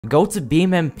Go to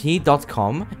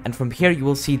beamnp.com, and from here you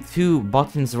will see two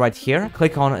buttons right here.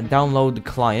 Click on download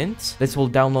client. This will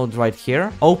download right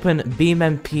here. Open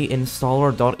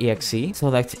beamnp-installer.exe.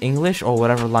 Select English or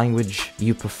whatever language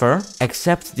you prefer.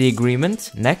 Accept the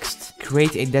agreement. Next.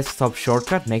 Create a desktop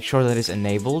shortcut. Make sure that is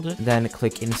enabled. Then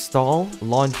click install.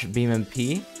 Launch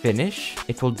BeamNP. Finish.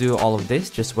 It will do all of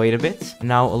this. Just wait a bit.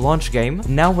 Now launch game.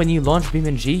 Now when you launch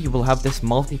BeamNG, you will have this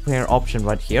multiplayer option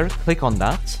right here. Click on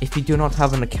that. If you do not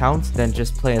have an account, then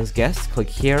just play as guest. Click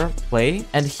here, play.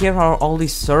 And here are all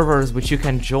these servers which you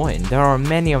can join. There are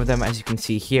many of them, as you can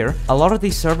see here. A lot of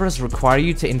these servers require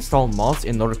you to install mods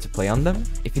in order to play on them.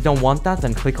 If you don't want that,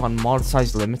 then click on mod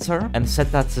size limiter and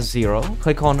set that to 0.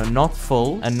 Click on not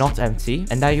full and not empty,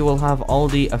 and now you will have all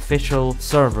the official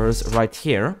servers right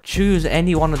here. Choose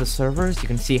any one of the servers. You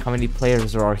can see how many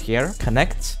players there are here.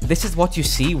 Connect. This is what you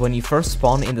see when you first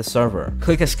spawn in the server.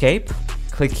 Click escape.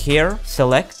 Click here,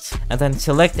 select, and then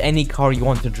select any car you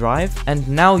want to drive, and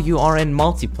now you are in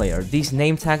multiplayer. These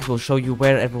name tags will show you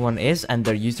where everyone is and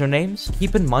their usernames.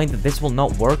 Keep in mind that this will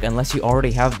not work unless you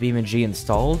already have BeamNG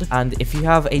installed, and if you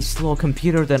have a slow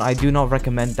computer, then I do not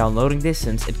recommend downloading this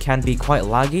since it can be quite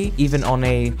laggy, even on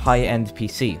a high-end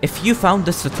PC. If you found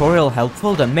this tutorial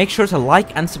helpful, then make sure to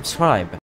like and subscribe.